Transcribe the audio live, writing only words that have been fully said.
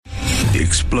The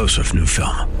explosive new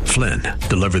film, Flynn,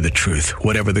 deliver the truth,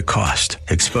 whatever the cost,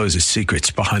 exposes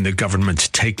secrets behind the government's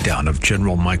takedown of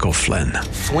General Michael Flynn.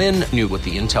 Flynn knew what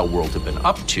the intel world had been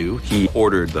up to. He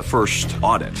ordered the first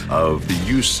audit of the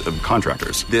use of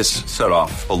contractors. This set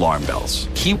off alarm bells.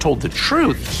 He told the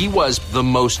truth. He was the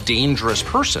most dangerous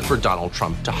person for Donald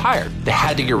Trump to hire. They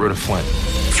had to get rid of Flynn.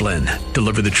 Flynn,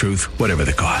 deliver the truth, whatever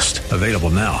the cost. Available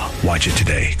now. Watch it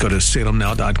today. Go to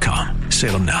salemnow.com.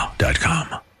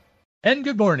 salemnow.com. And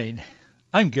good morning.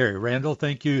 I'm Gary Randall.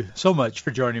 Thank you so much for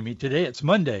joining me today. It's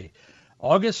Monday,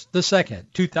 August the 2nd,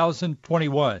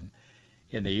 2021,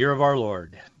 in the year of our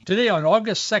Lord. Today on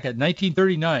August 2nd,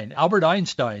 1939, Albert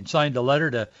Einstein signed a letter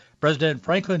to President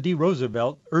Franklin D.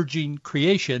 Roosevelt urging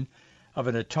creation of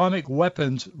an atomic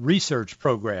weapons research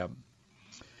program.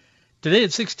 Today at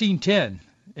 1610,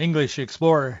 English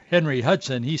explorer Henry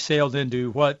Hudson, he sailed into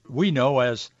what we know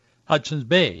as Hudson's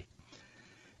Bay.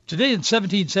 Today in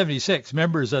 1776,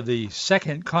 members of the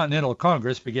Second Continental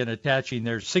Congress began attaching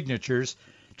their signatures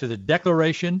to the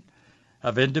Declaration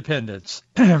of Independence.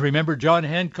 Remember John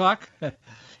Hancock?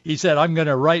 He said, "I'm going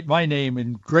to write my name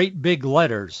in great big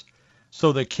letters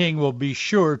so the king will be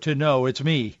sure to know it's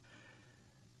me,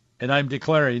 and I'm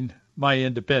declaring my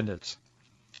independence."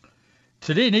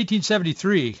 Today in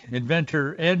 1873,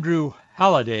 inventor Andrew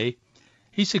Halliday,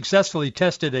 he successfully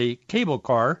tested a cable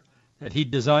car that he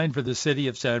designed for the city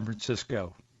of San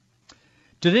Francisco.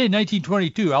 Today in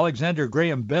 1922, Alexander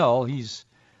Graham Bell, he's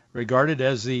regarded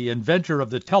as the inventor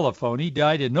of the telephone. He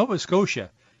died in Nova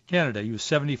Scotia, Canada. He was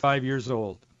 75 years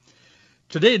old.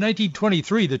 Today in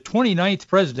 1923, the 29th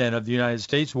President of the United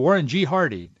States, Warren G.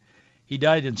 Harding, he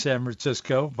died in San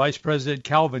Francisco. Vice President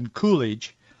Calvin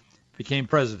Coolidge became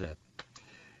president.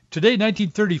 Today,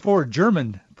 1934,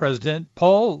 German President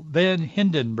Paul von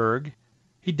Hindenburg,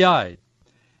 he died.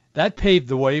 That paved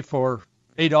the way for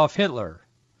Adolf Hitler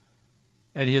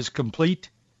and his complete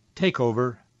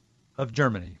takeover of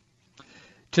Germany.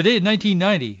 Today in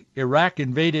 1990, Iraq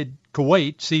invaded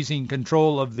Kuwait, seizing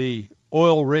control of the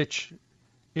oil-rich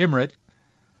emirate.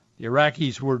 The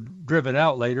Iraqis were driven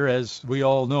out later, as we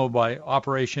all know, by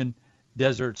Operation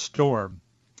Desert Storm.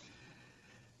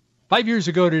 5 years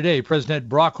ago today, President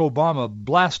Barack Obama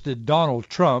blasted Donald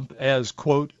Trump as,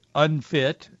 quote,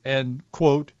 unfit and,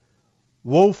 quote,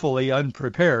 woefully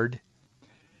unprepared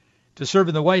to serve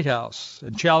in the White House,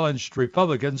 and challenged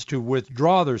Republicans to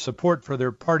withdraw their support for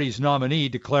their party's nominee,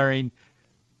 declaring,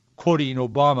 quoting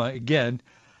Obama again,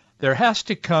 "There has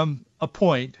to come a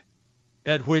point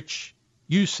at which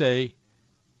you say,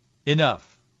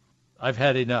 enough. I've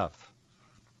had enough."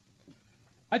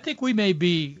 I think we may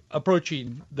be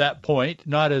approaching that point,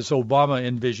 not as Obama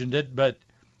envisioned it, but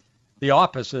the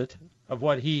opposite of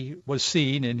what he was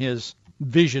seeing in his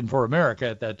vision for America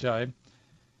at that time.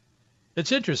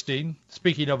 It's interesting,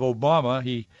 speaking of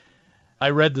Obama, I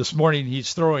read this morning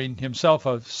he's throwing himself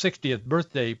a 60th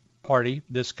birthday party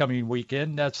this coming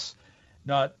weekend. That's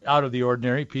not out of the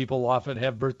ordinary. People often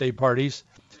have birthday parties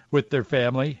with their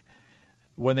family.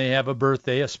 When they have a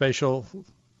birthday,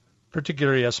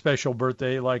 particularly a special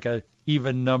birthday, like a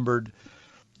even numbered,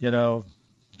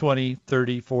 20,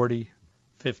 30, 40,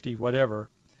 50, whatever.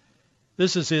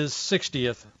 This is his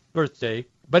 60th birthday,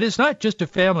 but it's not just a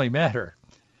family matter.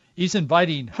 He's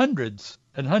inviting hundreds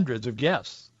and hundreds of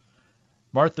guests.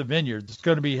 Martha Vineyard is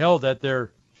going to be held at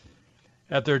their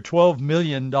 $12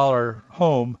 million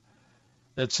home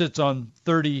that sits on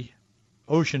 30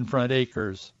 oceanfront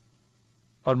acres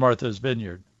on Martha's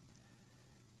Vineyard.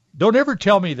 Don't ever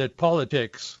tell me that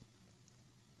politics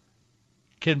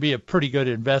can be a pretty good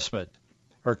investment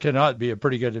or cannot be a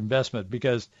pretty good investment,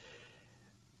 because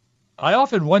I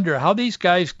often wonder how these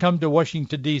guys come to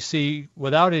Washington, D.C.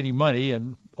 without any money,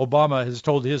 and Obama has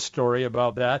told his story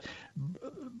about that.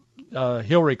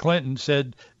 Hillary Clinton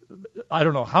said, I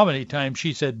don't know how many times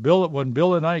she said, when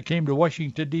Bill and I came to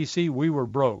Washington, D.C., we were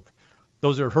broke.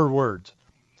 Those are her words.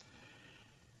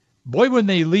 Boy, when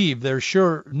they leave, they're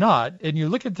sure not. And you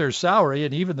look at their salary,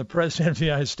 and even the President of the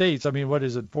United States, I mean, what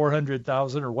is it,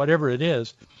 $400,000 or whatever it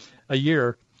is a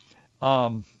year?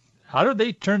 How do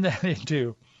they turn that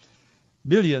into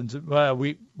millions? Well,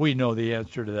 we know the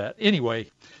answer to that.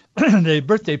 Anyway, the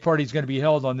birthday party is going to be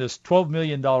held on this $12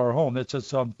 million home that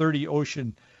sits on 30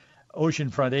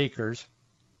 oceanfront acres.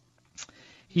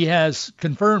 He has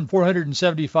confirmed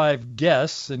 475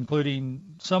 guests, including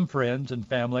some friends and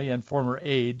family and former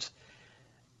aides.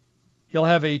 He'll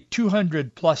have a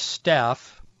 200-plus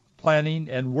staff planning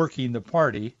and working the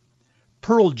party.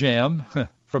 Pearl Jam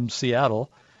from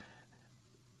Seattle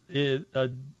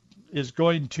is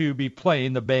going to be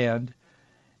playing the band,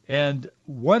 And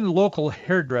one local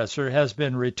hairdresser has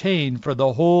been retained for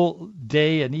the whole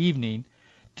day and evening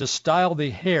to style the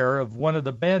hair of one of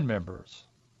the band members.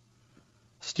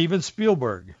 Steven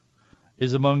Spielberg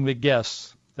is among the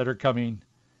guests that are coming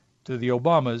to the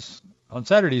Obamas on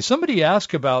Saturday. Somebody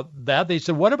asked about that. They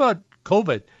said, what about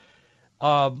COVID?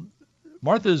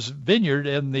 Martha's Vineyard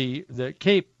and the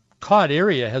Cape Cod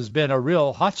area has been a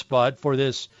real hotspot for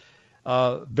this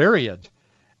variant.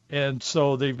 And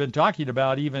so they've been talking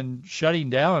about even shutting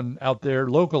down out there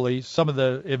locally some of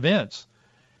the events.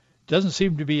 Doesn't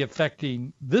seem to be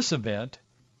affecting this event.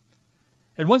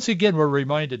 And once again, we're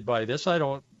reminded by this. I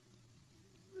don't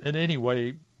in any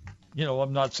way,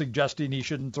 I'm not suggesting he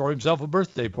shouldn't throw himself a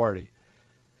birthday party.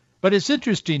 But it's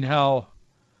interesting how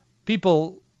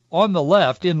people on the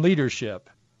left in leadership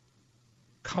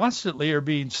constantly are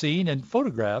being seen and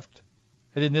photographed,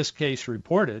 and in this case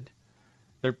reported.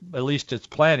 At least it's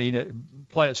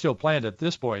still planned at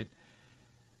this point.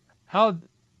 How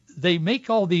they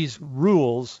make all these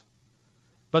rules,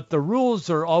 but the rules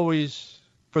are always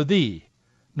for thee,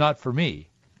 not for me.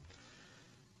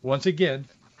 Once again,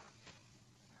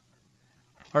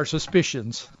 our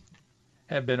suspicions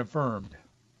have been affirmed.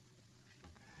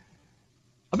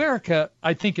 America,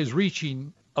 I think, is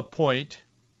reaching a point,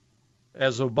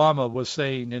 as Obama was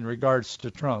saying in regards to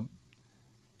Trump,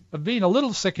 of being a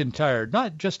little sick and tired,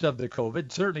 not just of the COVID.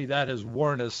 Certainly that has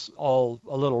worn us all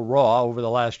a little raw over the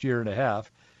last year and a half.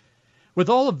 With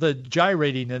all of the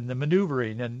gyrating and the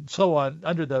maneuvering and so on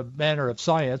under the banner of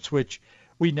science, which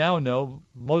we now know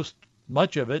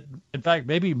much of it, in fact,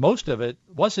 maybe most of it,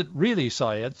 wasn't really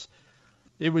science.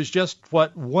 It was just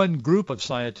what one group of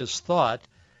scientists thought,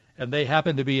 and they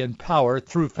happened to be in power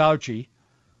through Fauci.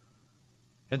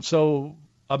 And so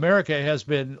America has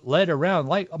been led around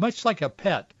much like a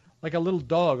pet, like a little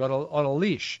dog on a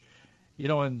leash,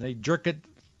 and they jerk it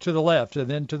to the left and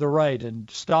then to the right and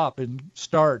stop and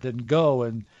start and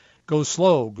go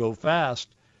slow, go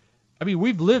fast. I mean,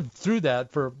 we've lived through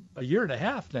that for a year and a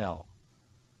half now.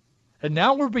 And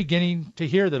now we're beginning to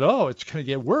hear that, it's going to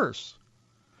get worse.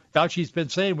 Fauci's been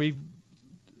saying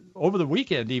over the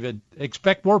weekend even,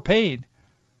 expect more pain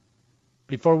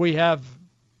before we have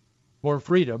more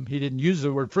freedom. He didn't use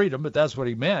the word freedom, but that's what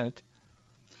he meant.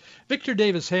 Victor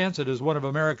Davis Hanson is one of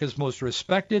America's most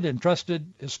respected and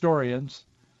trusted historians.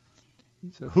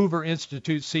 He's a Hoover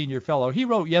Institute senior fellow. He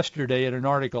wrote yesterday in an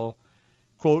article,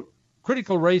 quote,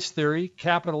 critical race theory,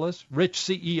 capitalists, rich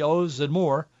CEOs, and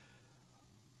more.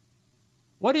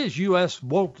 What is U.S.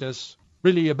 wokeness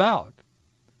really about?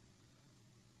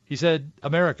 He said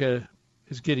America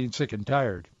is getting sick and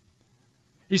tired.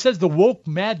 He says the woke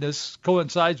madness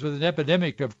coincides with an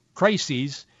epidemic of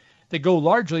crises that go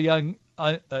largely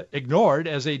ignored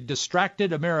as a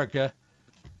distracted America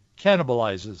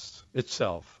cannibalizes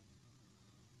itself.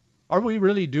 Are we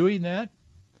really doing that?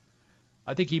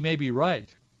 I think he may be right.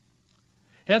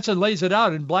 Hanson lays it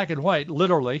out in black and white,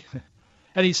 literally,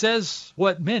 and he says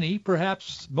what many,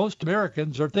 perhaps most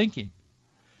Americans are thinking.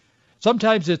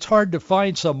 Sometimes it's hard to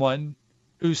find someone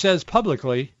who says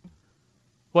publicly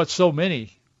what so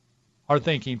many are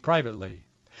thinking privately.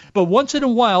 But once in a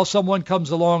while, someone comes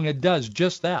along and does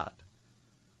just that.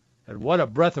 And what a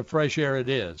breath of fresh air it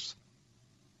is.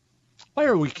 Why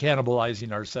are we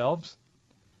cannibalizing ourselves?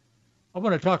 I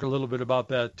want to talk a little bit about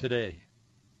that today.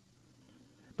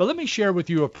 But let me share with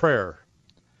you a prayer.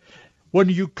 When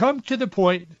you come to the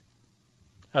point,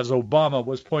 as Obama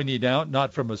was pointing out,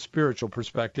 not from a spiritual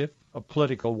perspective, a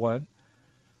political one,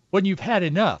 when you've had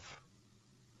enough,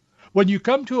 when you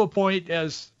come to a point,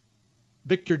 as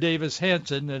Victor Davis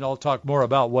Hanson, and I'll talk more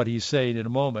about what he's saying in a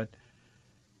moment,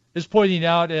 is pointing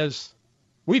out as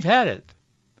we've had it.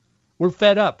 We're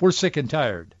fed up. We're sick and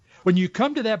tired. When you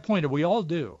come to that point, and we all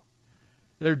do,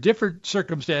 there are different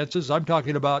circumstances. I'm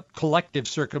talking about collective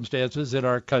circumstances in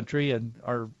our country and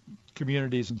our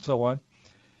communities and so on.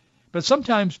 But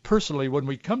sometimes personally, when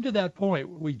we come to that point,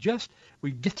 we get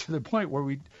to the point where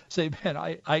we say,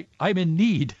 man, I'm in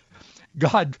need.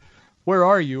 God, where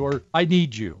are you? Or I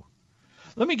need you.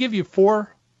 Let me give you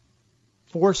four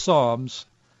Psalms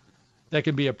that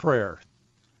can be a prayer.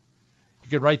 You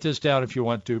can write this down if you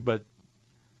want to, but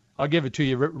I'll give it to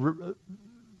you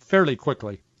fairly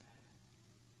quickly.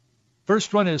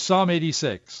 First one is Psalm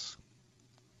 86.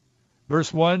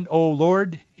 Verse 1, O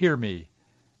Lord, hear me,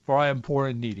 for I am poor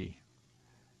and needy.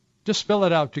 Just spell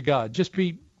it out to God. Just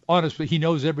be honest. He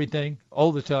knows everything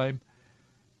all the time.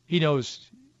 He knows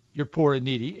you're poor and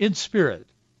needy in spirit,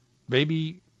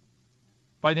 maybe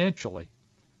financially.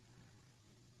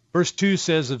 Verse 2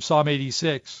 says of Psalm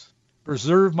 86,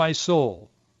 preserve my soul,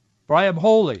 for I am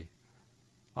holy.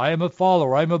 I am a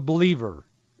follower. I am a believer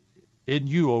in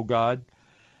you, O God.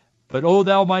 But, O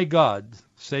thou my God,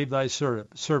 save thy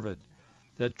servant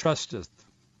that trusteth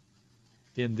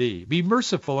in thee. Be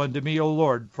merciful unto me, O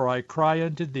Lord, for I cry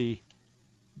unto thee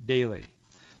daily.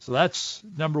 So that's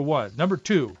number one. Number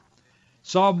two,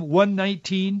 Psalm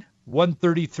 119,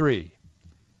 133.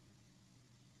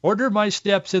 Order my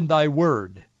steps in thy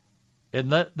word, and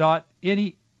let not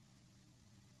any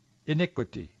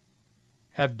iniquity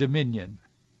have dominion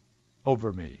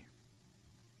over me.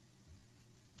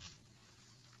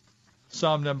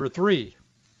 Psalm number 3,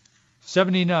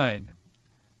 79,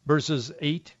 verses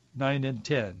 8, 9, and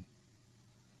 10.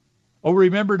 O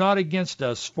remember not against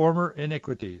us former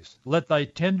iniquities. Let thy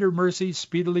tender mercies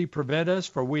speedily prevent us,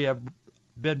 for we have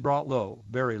been brought low,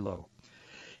 very low.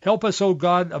 Help us, O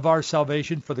God of our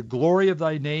salvation, for the glory of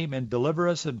thy name, and deliver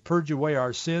us and purge away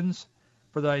our sins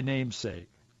for thy name's sake.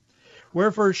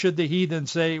 Wherefore should the heathen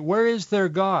say, where is their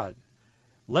God?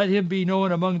 Let him be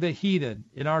known among the heathen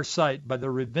in our sight by the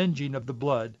revenging of the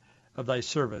blood of thy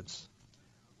servants,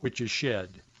 which is shed.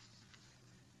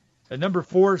 And number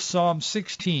 4, Psalm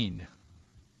 16,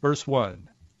 verse 1.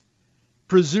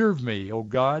 Preserve me, O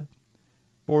God,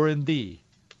 for in thee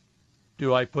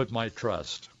do I put my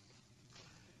trust.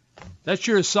 That's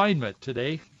your assignment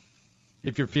today.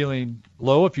 If you're feeling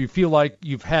low, if you feel like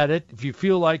you've had it, if you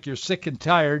feel like you're sick and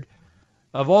tired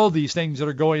of all these things that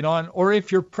are going on, or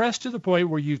if you're pressed to the point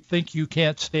where you think you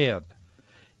can't stand.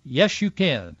 Yes, you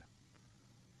can.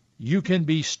 You can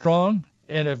be strong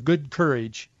and of good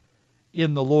courage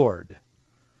in the Lord.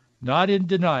 Not in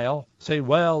denial, say,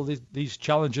 well, these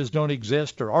challenges don't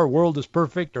exist, or our world is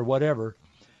perfect, or whatever.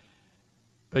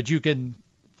 But you can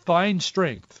find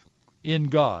strength in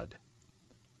God.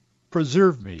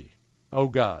 Preserve me, O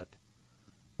God,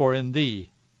 for in thee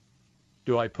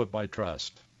do I put my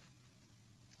trust.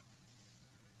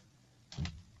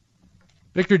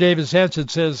 Victor Davis Hanson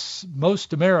says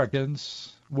most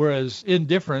Americans were as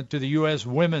indifferent to the U.S.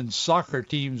 women's soccer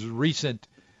team's recent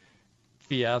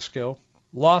fiasco,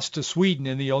 lost to Sweden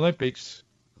in the Olympics.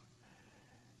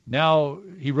 Now,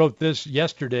 he wrote this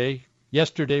yesterday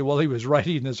while he was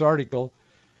writing this article,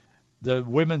 the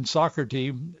women's soccer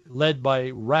team led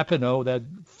by Rapinoe, that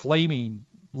flaming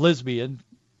lesbian,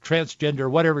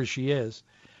 transgender, whatever she is,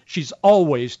 she's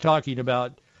always talking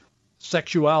about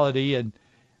sexuality and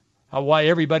why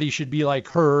everybody should be like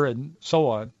her and so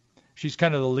on. She's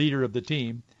kind of the leader of the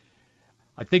team.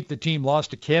 I think the team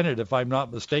lost to Canada, if I'm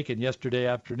not mistaken, yesterday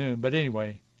afternoon. But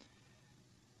anyway,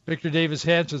 Victor Davis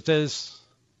Hanson says,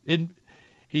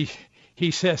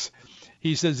 he said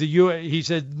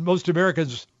most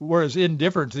Americans were as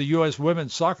indifferent to the U.S.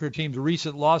 women's soccer team's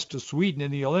recent loss to Sweden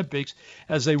in the Olympics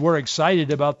as they were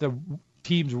excited about the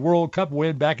team's World Cup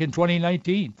win back in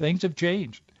 2019. Things have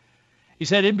changed. He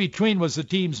said in between was the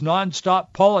team's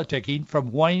nonstop politicking,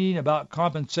 from whining about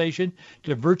compensation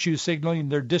to virtue signaling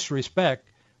their disrespect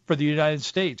for the United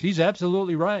States. He's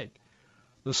absolutely right.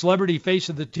 The celebrity face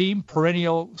of the team,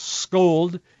 perennial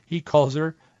scold, he calls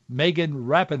her, Megan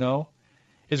Rapinoe,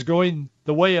 is going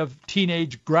the way of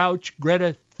teenage grouch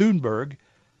Greta Thunberg,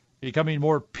 becoming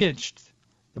more pinched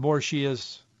the more she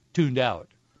is tuned out.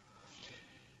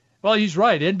 Well, he's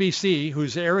right. NBC,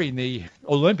 who's airing the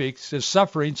Olympics, is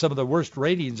suffering some of the worst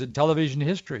ratings in television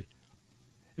history.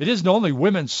 It isn't only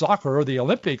women's soccer or the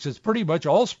Olympics. It's pretty much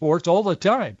all sports all the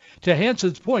time. To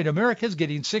Hanson's point, America's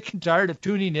getting sick and tired of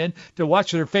tuning in to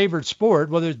watch their favorite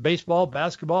sport, whether it's baseball,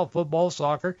 basketball, football,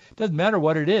 soccer, doesn't matter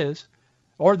what it is,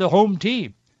 or the home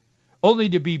team, only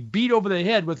to be beat over the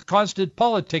head with constant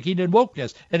politicking and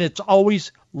wokeness. And it's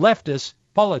always leftist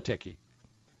politicking.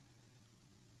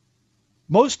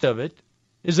 Most of it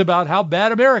is about how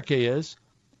bad America is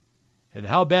and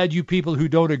how bad you people who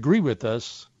don't agree with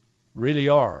us really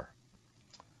are.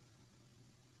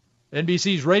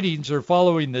 NBC's ratings are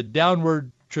following the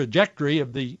downward trajectory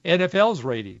of the NFL's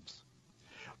ratings.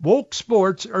 Woke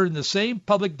sports earn the same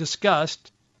public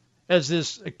disgust as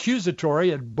this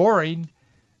accusatory and boring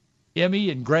Emmy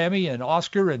and Grammy and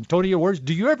Oscar and Tony Awards.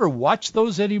 Do you ever watch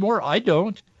those anymore? I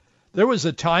don't. There was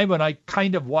a time when I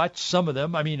kind of watched some of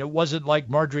them. I mean, it wasn't like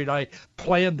Marjorie and I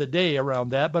planned the day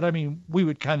around that, but I mean, we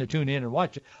would kind of tune in and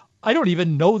watch it. I don't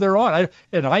even know they're on,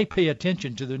 and I pay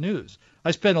attention to the news.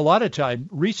 I spend a lot of time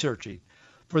researching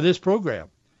for this program,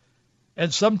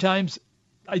 and sometimes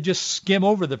I just skim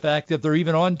over the fact that they're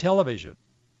even on television,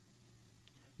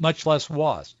 much less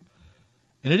WASP.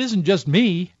 And it isn't just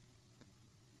me.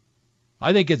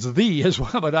 I think it's thee as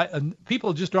well, but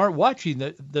people just aren't watching.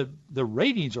 The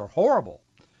ratings are horrible.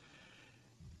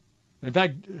 In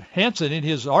fact, Hanson, in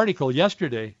his article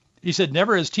yesterday, he said,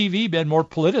 never has TV been more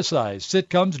politicized.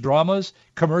 Sitcoms, dramas,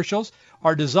 commercials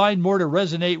are designed more to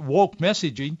resonate woke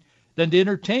messaging than to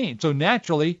entertain. So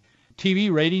naturally,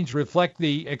 TV ratings reflect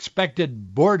the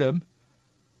expected boredom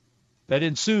that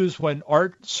ensues when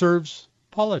art serves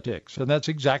politics, and that's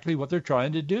exactly what they're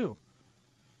trying to do.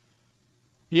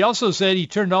 He also said he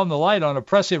turned on the light on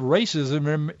oppressive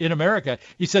racism in America.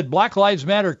 He said Black Lives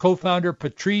Matter co-founder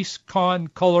Patrisse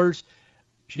Cullors,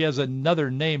 she has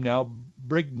another name now,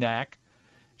 Brignac,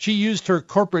 she used her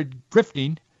corporate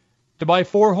grifting to buy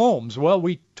 4 homes. Well,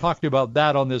 we talked about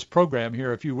that on this program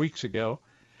here a few weeks ago.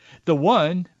 The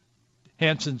one,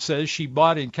 Hansen says, she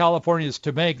bought in California's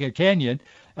Topanga Canyon.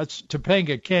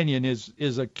 Topanga Canyon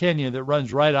is a canyon that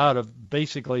runs right out of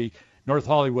basically North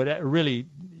Hollywood, really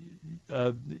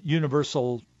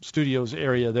Universal Studios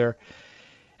area there.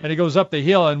 And it goes up the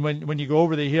hill, and when you go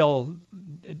over the hill,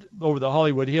 over the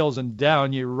Hollywood Hills and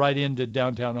down, you're right into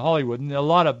downtown Hollywood. And a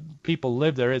lot of people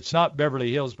live there. It's not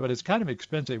Beverly Hills, but it's kind of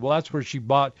expensive. Well, that's where she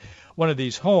bought one of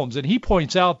these homes. And he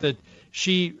points out that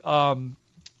she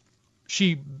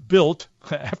built,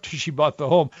 after she bought the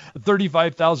home, a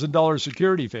 $35,000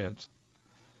 security fence.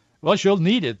 Well, she'll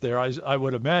need it there, I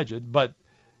would imagine, but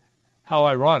how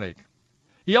ironic.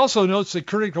 He also notes the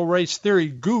critical race theory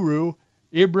guru,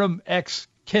 Ibram X.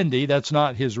 Kendi, that's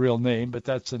not his real name, but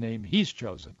that's the name he's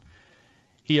chosen.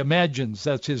 He imagines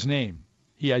that's his name.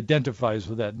 He identifies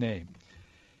with that name.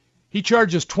 He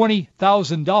charges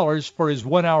 $20,000 for his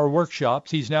 1-hour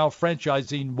workshops. He's now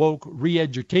franchising woke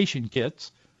re-education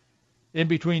kits. In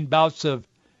between bouts of,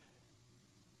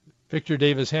 Victor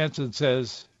Davis Hanson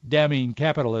says, damning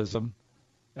capitalism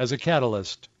as a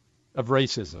catalyst of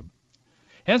racism.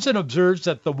 Hansen observes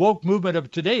that the woke movement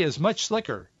of today is much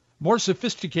slicker, more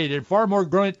sophisticated, far more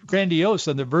grandiose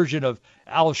than the version of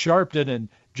Al Sharpton and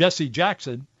Jesse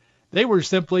Jackson. They were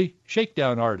simply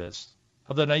shakedown artists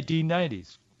of the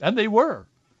 1990s, and they were.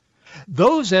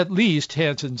 Those, at least,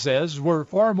 Hansen says, were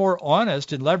far more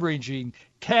honest in leveraging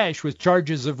cash with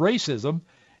charges of racism,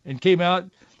 and came out,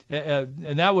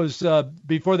 and that was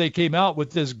before they came out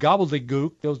with this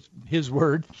gobbledygook, his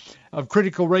word, of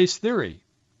critical race theory.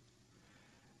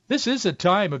 This is a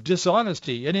time of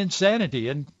dishonesty and insanity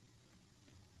and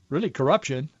really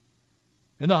corruption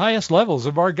in the highest levels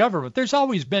of our government. There's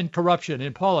always been corruption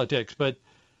in politics, but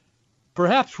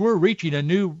perhaps we're reaching a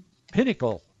new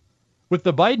pinnacle with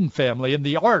the Biden family and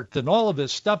the art and all of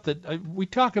this stuff that we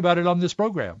talk about it on this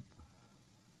program.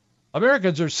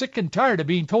 Americans are sick and tired of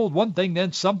being told one thing,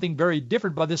 then something very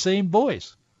different by the same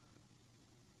voice.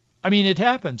 I mean, it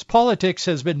happens. Politics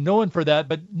has been known for that,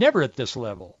 but never at this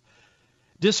level.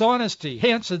 Dishonesty.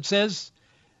 Hansen says,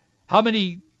 how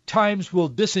many times will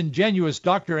disingenuous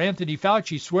Dr. Anthony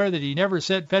Fauci swear that he never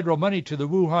sent federal money to the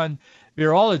Wuhan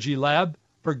virology lab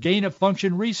for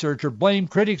gain-of-function research, or blame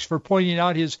critics for pointing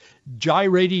out his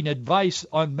gyrating advice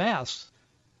on masks,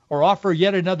 or offer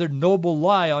yet another noble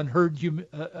lie on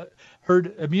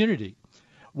herd immunity?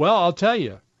 Well, I'll tell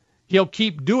you, he'll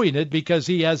keep doing it because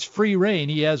he has free reign.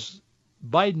 He has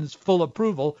Biden's full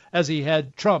approval, as he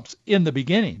had Trump's in the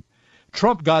beginning.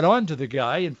 Trump got on to the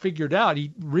guy and figured out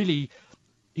he really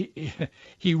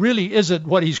isn't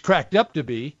what he's cracked up to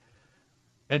be.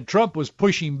 And Trump was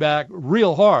pushing back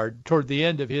real hard toward the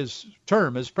end of his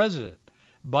term as president.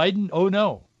 Biden, oh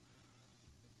no.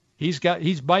 He's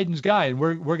Biden's guy, and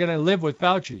we're going to live with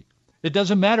Fauci. It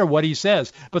doesn't matter what he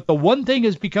says. But the one thing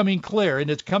is becoming clear, and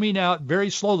it's coming out very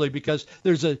slowly because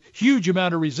there's a huge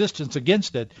amount of resistance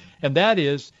against it, and that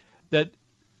is that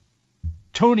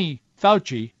Tony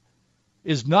Fauci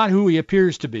is not who he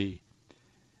appears to be.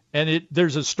 And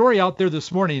there's a story out there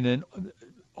this morning, and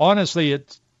honestly,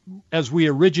 it's as we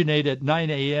originate at 9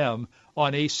 a.m.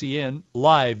 on ACN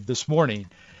Live this morning.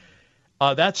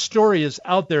 That story is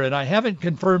out there, and I haven't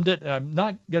confirmed it. I'm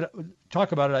not going to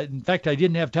talk about it. In fact, I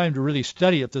didn't have time to really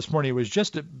study it this morning. It was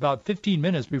just about 15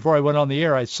 minutes before I went on the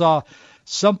air. I saw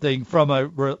something from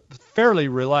a fairly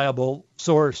reliable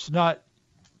source, not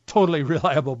totally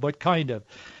reliable, but kind of.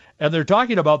 And they're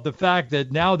talking about the fact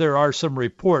that now there are some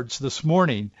reports this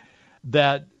morning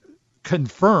that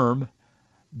confirm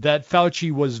that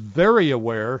Fauci was very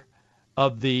aware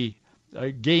of the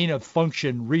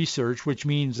gain-of-function research, which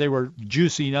means they were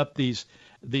juicing up these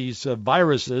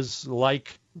viruses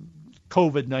like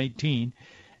COVID-19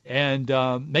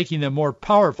 and making them more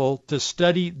powerful to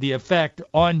study the effect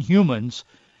on humans.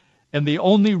 And the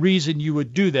only reason you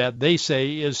would do that, they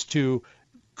say, is to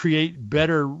create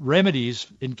better remedies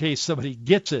in case somebody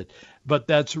gets it. But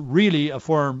that's really a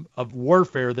form of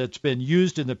warfare that's been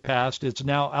used in the past. It's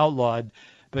now outlawed,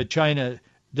 but China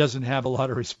doesn't have a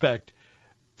lot of respect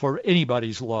for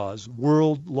anybody's laws,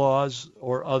 world laws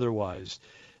or otherwise.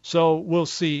 So we'll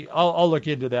see. I'll look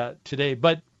into that today.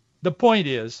 But the point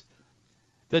is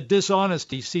that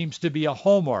dishonesty seems to be a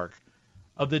hallmark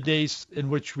of the days in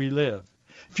which we live.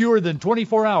 Fewer than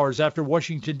 24 hours after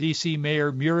Washington, D.C.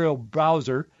 Mayor Muriel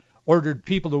Bowser ordered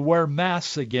people to wear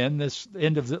masks again this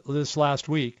last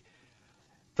week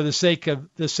for the sake of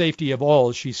the safety of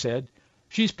all, she said.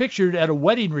 She's pictured at a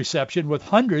wedding reception with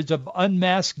hundreds of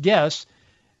unmasked guests,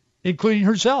 including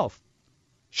herself.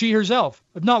 She herself,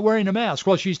 not wearing a mask,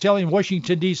 while she's telling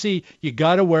Washington, D.C., you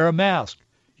got to wear a mask.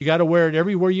 You got to wear it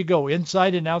everywhere you go,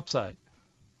 inside and outside.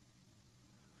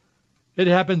 It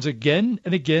happens again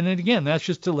and again and again. That's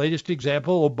just the latest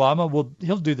example. Obama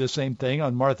he'll do the same thing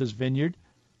on Martha's Vineyard.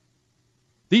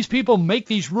 These people make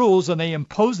these rules and they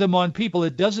impose them on people.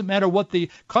 It doesn't matter what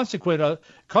the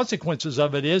consequences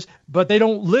of it is, but they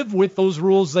don't live with those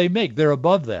rules they make. They're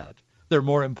above that. They're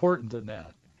more important than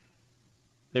that.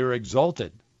 They were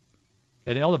exalted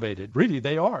and elevated. Really,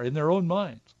 they are in their own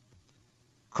minds.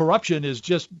 Corruption is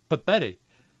just pathetic.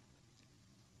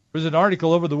 There was an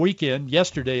article over the weekend,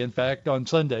 yesterday, in fact, on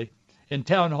Sunday, in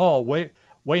Town Hall.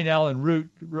 Wayne Allen Root,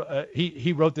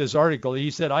 he wrote this article.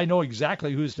 He said, I know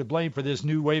exactly who's to blame for this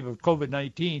new wave of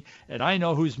COVID-19, and I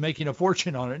know who's making a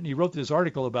fortune on it. And he wrote this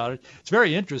article about it. It's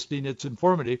very interesting. It's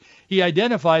informative. He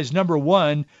identifies, number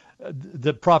one,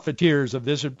 the profiteers of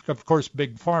this, of course,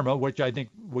 Big Pharma, which I think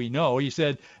we know. He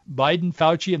said Biden,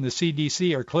 Fauci, and the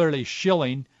CDC are clearly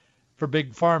shilling for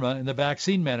Big Pharma and the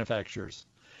vaccine manufacturers.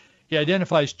 He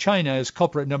identifies China as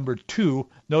culprit number two,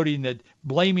 noting that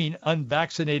blaming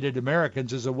unvaccinated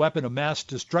Americans is a weapon of mass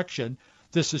destruction.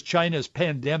 This is China's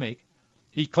pandemic.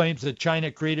 He claims that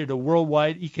China created a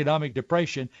worldwide economic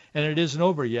depression, and it isn't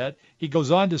over yet. He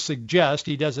goes on to suggest,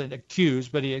 he doesn't accuse,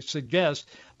 but he suggests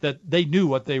that they knew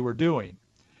what they were doing.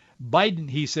 Biden,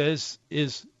 he says,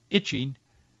 is itching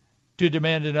to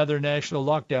demand another national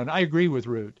lockdown. I agree with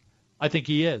Root. I think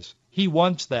he is. He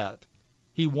wants that.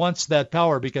 He wants that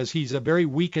power because he's a very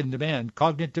weakened man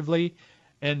cognitively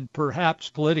and perhaps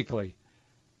politically.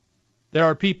 There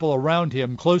are people around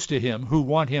him, close to him, who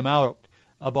want him out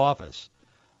of office.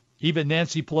 Even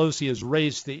Nancy Pelosi has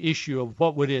raised the issue of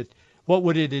what would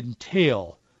it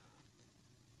entail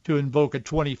to invoke a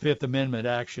 25th Amendment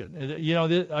action. You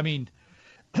know,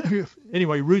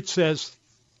 anyway, Root says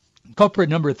culprit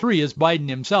number three is Biden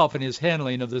himself and his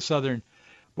handling of the southern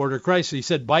border crisis. He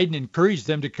said Biden encouraged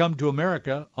them to come to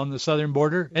America on the southern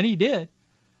border, and he did.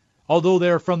 Although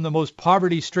they're from the most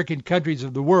poverty-stricken countries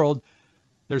of the world,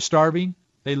 they're starving.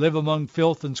 They live among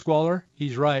filth and squalor.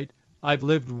 He's right. I've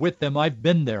lived with them. I've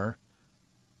been there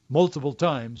multiple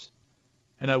times,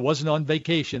 and I wasn't on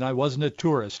vacation. I wasn't a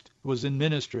tourist. I was in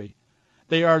ministry.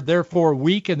 They are therefore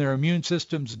weak and their immune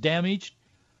system's damaged.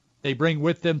 They bring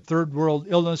with them third world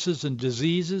illnesses and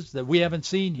diseases that we haven't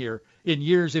seen here in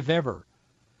years, if ever.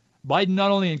 Biden not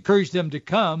only encouraged them to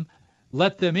come,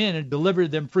 let them in and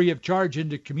delivered them free of charge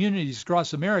into communities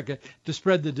across America to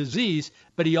spread the disease,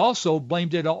 but he also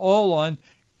blamed it all on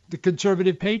the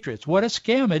conservative patriots. What a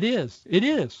scam it is. It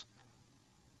is.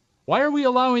 Why are we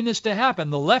allowing this to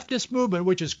happen? The leftist movement,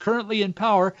 which is currently in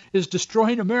power, is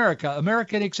destroying America,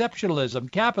 American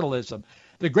exceptionalism, capitalism,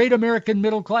 the great American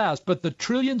middle class, but the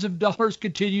trillions of dollars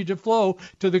continue to flow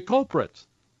to the culprits.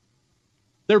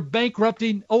 They're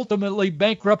ultimately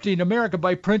bankrupting America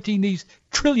by printing these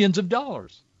trillions of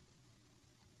dollars.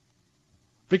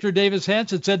 Victor Davis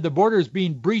Hanson said the border is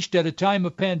being breached at a time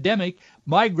of pandemic.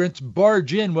 Migrants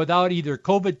barge in without either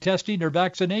COVID testing or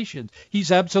vaccinations.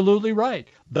 He's absolutely right.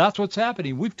 That's what's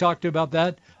happening. We've talked about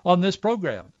that on this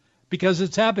program because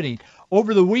it's happening.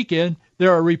 Over the weekend,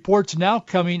 there are reports now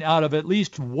coming out of at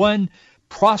least one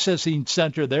processing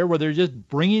center there where they're just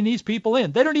bringing these people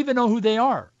in. They don't even know who they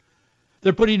are.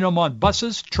 They're putting them on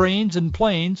buses, trains, and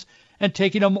planes and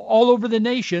taking them all over the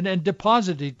nation and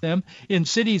depositing them in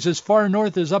cities as far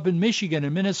north as up in Michigan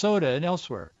and Minnesota and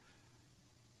elsewhere.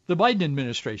 The Biden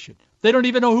administration, they don't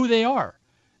even know who they are.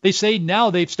 They say now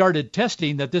they've started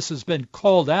testing, that this has been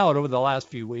called out over the last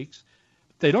few weeks.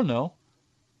 They don't know.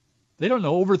 They don't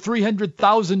know. Over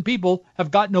 300,000 people have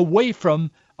gotten away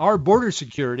from our border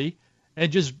security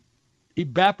and just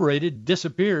evaporated,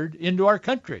 disappeared into our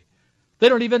country. They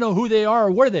don't even know who they are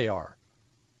or where they are.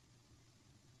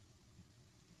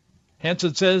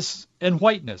 Hansen says, and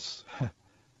whiteness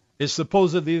is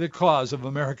supposedly the cause of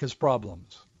America's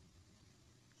problems.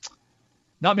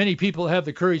 Not many people have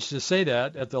the courage to say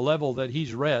that at the level that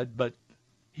he's read, but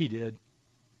he did.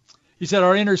 He said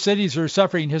our inner cities are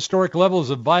suffering historic levels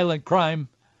of violent crime.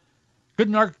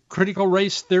 Couldn't our critical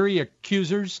race theory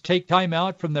accusers take time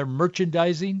out from their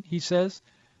merchandising, he says,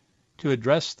 to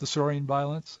address the soaring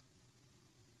violence?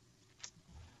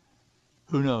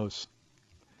 Who knows?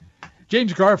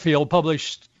 James Garfield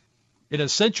published In a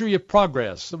Century of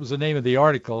Progress, that was the name of the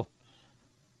article,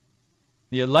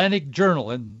 the Atlantic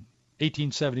Journal in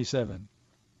 1877.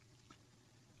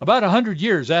 About 100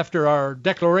 years after our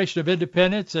Declaration of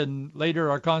Independence and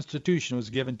later our Constitution was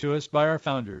given to us by our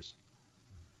founders.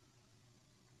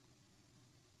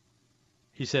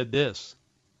 He said this,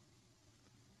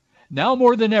 now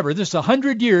more than ever, this is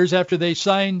 100 years after they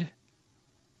signed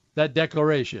that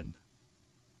declaration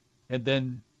and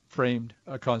then framed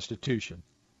a Constitution.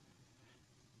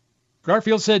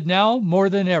 Garfield said, now more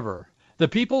than ever, the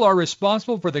people are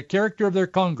responsible for the character of their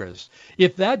Congress.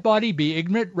 If that body be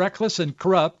ignorant, reckless, and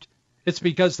corrupt, it's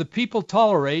because the people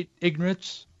tolerate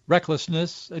ignorance,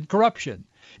 recklessness, and corruption.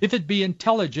 If it be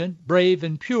intelligent, brave,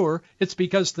 and pure, it's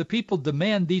because the people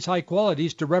demand these high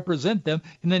qualities to represent them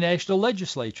in the national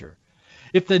legislature.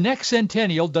 If the next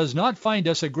centennial does not find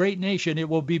us a great nation, it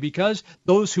will be because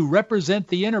those who represent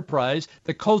the enterprise,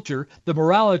 the culture, the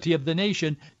morality of the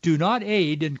nation do not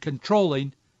aid in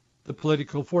controlling the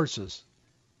political forces.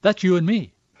 That's you and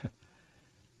me.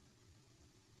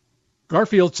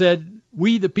 Garfield said,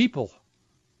 we the people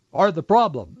are the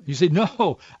problem. You say,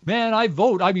 no, man, I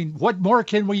vote. I mean, what more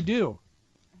can we do?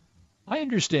 I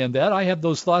understand that. I have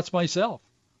those thoughts myself.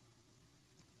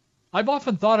 I've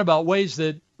often thought about ways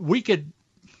that we could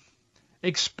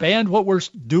expand what we're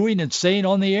doing and saying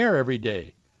on the air every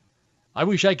day. I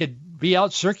wish I could be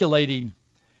out circulating,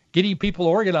 getting people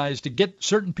organized to get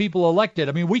certain people elected.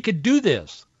 I mean, we could do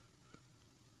this.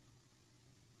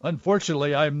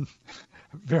 Unfortunately, I'm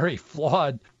a very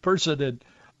flawed person and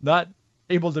not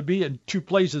able to be in two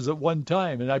places at one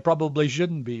time, and I probably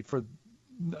shouldn't be for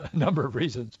a number of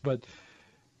reasons. But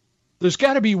there's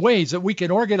got to be ways that we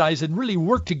can organize and really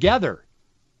work together,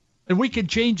 and we can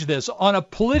change this on a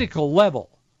political level.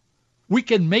 We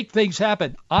can make things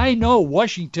happen. I know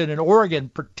Washington and Oregon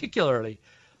particularly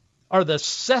are the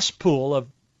cesspool of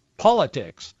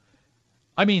politics.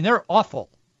 I mean, they're awful.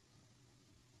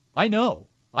 I know.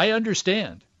 I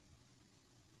understand.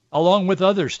 Along with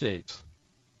other states.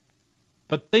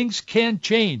 But things can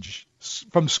change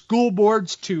from school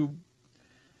boards to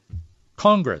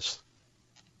Congress.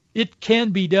 It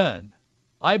can be done.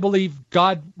 I believe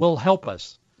God will help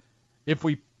us if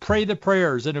we pray the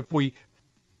prayers and if we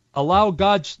allow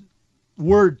God's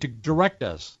word to direct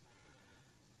us.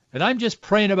 And I'm just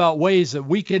praying about ways that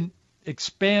we can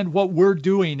expand what we're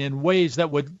doing in ways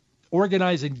that would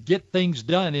organize and get things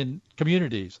done in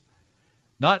communities.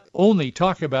 Not only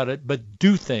talk about it, but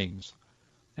do things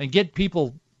and get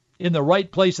people in the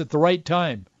right place at the right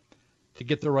time to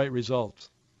get the right results.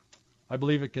 I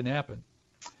believe it can happen.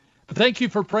 But thank you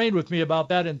for praying with me about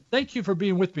that, and thank you for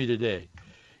being with me today.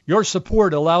 Your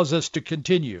support allows us to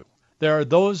continue. There are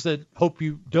those that hope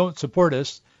you don't support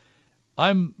us.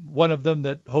 I'm one of them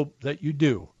that hope that you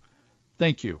do.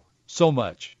 Thank you so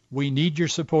much. We need your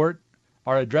support.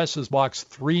 Our address is Box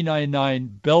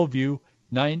 399, Bellevue,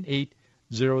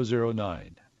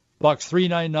 98009. Box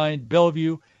 399,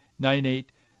 Bellevue,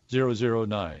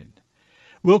 98009.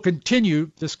 We'll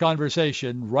continue this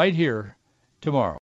conversation right here tomorrow.